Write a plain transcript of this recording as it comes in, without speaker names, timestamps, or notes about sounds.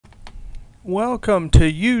Welcome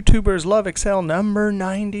to YouTubers Love Excel number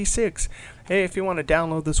 96. Hey, if you want to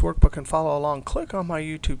download this workbook and follow along, click on my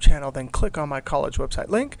YouTube channel, then click on my college website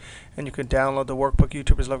link, and you can download the workbook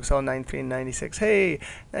YouTubers Love Excel 93 and 96. Hey,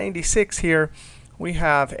 96 here. We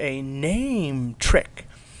have a name trick.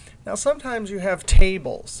 Now, sometimes you have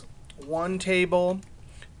tables. One table,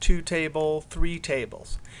 two table, three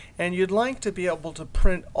tables. And you'd like to be able to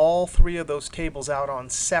print all three of those tables out on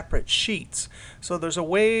separate sheets. So there's a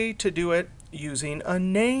way to do it using a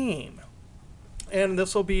name. And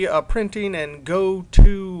this will be a printing and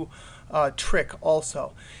go-to trick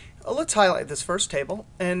also. Let's highlight this first table.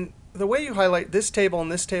 And the way you highlight this table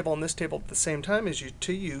and this table and this table at the same time is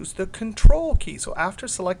to use the Control key. So after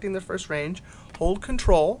selecting the first range, hold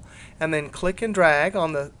Control, and then click and drag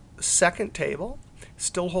on the second table.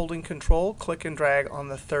 Still holding Control, click and drag on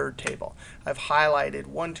the third table. I've highlighted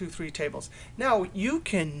 1, 2, 3 tables. Now you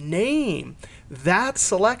can name that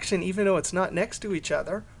selection, even though it's not next to each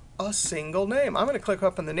other, a single name. I'm going to click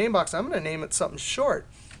up in the name box. I'm going to name it something short.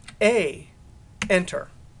 A, enter.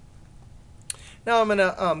 Now I'm going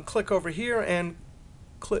to click over here and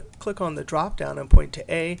click on the drop down and point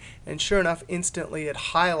to A, and sure enough, instantly it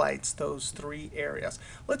highlights those three areas.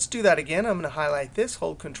 Let's do that again. I'm going to highlight this,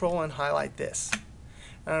 hold Control, and highlight this.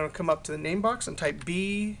 And I'm going to come up to the name box and type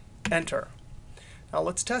B, enter. Now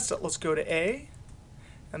let's test it. Let's go to A,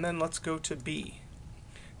 and then let's go to B.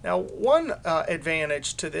 Now, one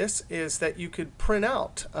advantage to this is that you could print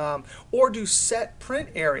out or do set print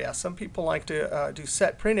area. Some people like to do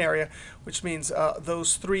set print area, which means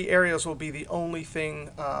those three areas will be the only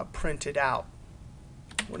thing printed out.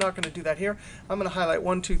 We're not going to do that here. I'm going to highlight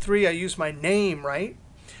 1, 2, 3. I use my name, right?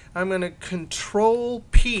 I'm going to Control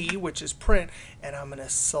P, which is print, and I'm going to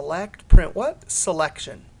select print what?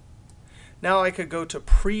 Selection. Now I could go to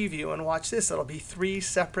preview and watch this. It'll be three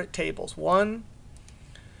separate tables. 1,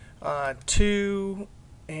 2,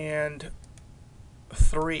 and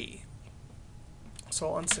 3. So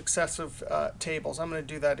on successive tables. I'm going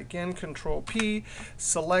to do that again. Control P,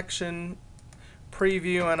 selection,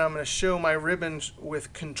 preview, and I'm going to show my ribbons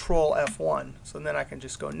with Control F1. So then I can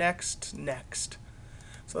just go next, next.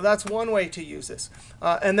 So that's one way to use this.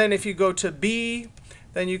 And then if you go to B,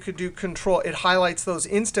 then you could do Control. It highlights those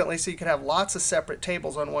instantly, so you can have lots of separate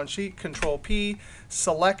tables on one sheet. Control P,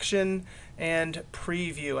 selection, and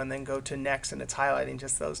preview, and then go to next, and it's highlighting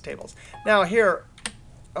just those tables. Now here,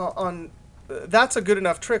 that's a good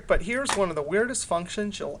enough trick, but here's one of the weirdest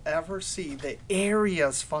functions you'll ever see, the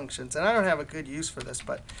areas functions. And I don't have a good use for this,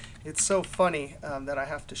 but it's so funny that I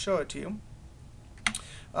have to show it to you.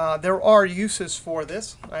 There are uses for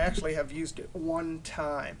this. I actually have used it one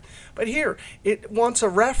time. But here, it wants a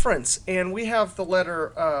reference, and we have the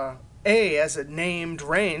letter A as a named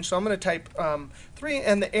range. So I'm going to type 3,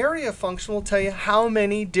 and the area function will tell you how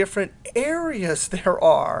many different areas there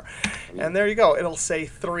are. And there you go. It'll say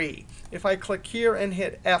 3. If I click here and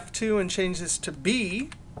hit F2 and change this to B,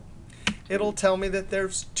 it'll tell me that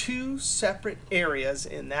there's 2 separate areas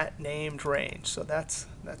in that named range. So that's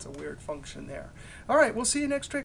a weird function there. All right, we'll see you next trick.